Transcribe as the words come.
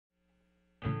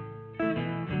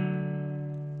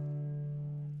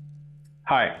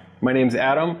Hi, my name's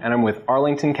Adam and I'm with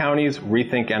Arlington County's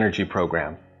Rethink Energy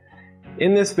Program.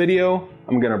 In this video,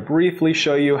 I'm going to briefly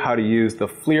show you how to use the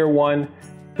FLIR One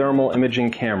thermal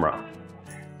imaging camera.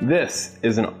 This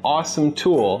is an awesome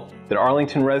tool that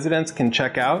Arlington residents can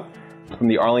check out from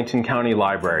the Arlington County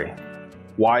Library.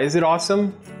 Why is it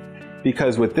awesome?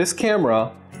 Because with this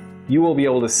camera, you will be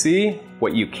able to see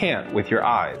what you can't with your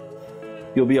eyes.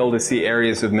 You'll be able to see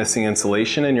areas of missing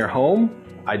insulation in your home,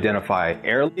 identify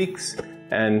air leaks,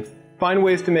 and find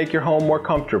ways to make your home more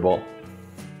comfortable.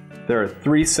 There are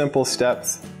 3 simple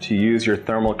steps to use your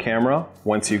thermal camera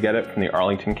once you get it from the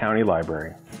Arlington County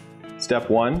Library. Step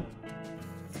 1,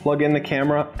 plug in the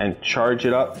camera and charge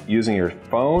it up using your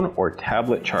phone or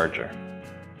tablet charger.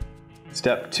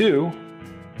 Step 2,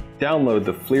 download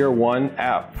the FLIR One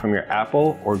app from your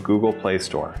Apple or Google Play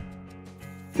Store.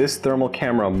 This thermal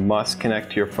camera must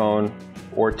connect to your phone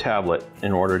or tablet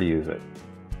in order to use it.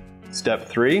 Step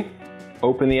 3,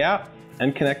 open the app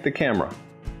and connect the camera.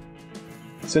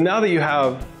 So now that you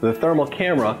have the thermal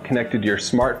camera connected to your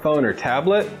smartphone or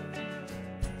tablet,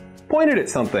 point it at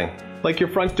something, like your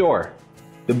front door.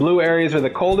 The blue areas are the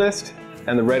coldest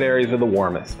and the red areas are the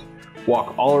warmest.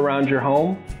 Walk all around your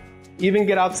home, even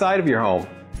get outside of your home.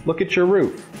 Look at your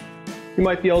roof. You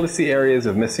might be able to see areas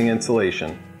of missing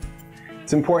insulation.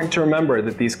 It's important to remember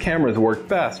that these cameras work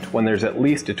best when there's at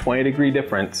least a 20-degree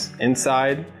difference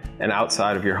inside and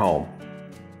outside of your home.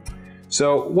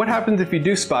 So what happens if you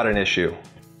do spot an issue?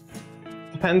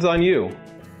 Depends on you.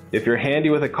 If you're handy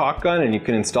with a caulk gun and you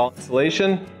can install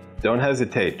insulation, don't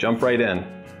hesitate, jump right in.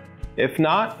 If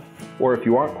not, or if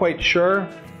you aren't quite sure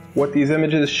what these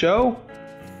images show,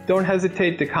 don't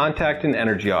hesitate to contact an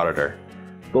energy auditor.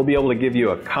 They'll be able to give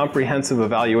you a comprehensive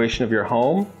evaluation of your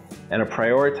home and a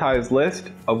prioritized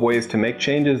list of ways to make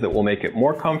changes that will make it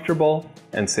more comfortable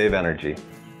and save energy.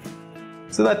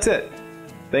 So that's it.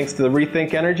 Thanks to the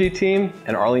Rethink Energy team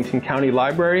and Arlington County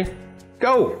Library.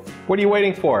 Go! What are you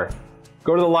waiting for?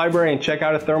 Go to the library and check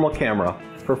out a thermal camera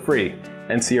for free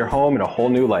and see your home in a whole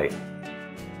new light.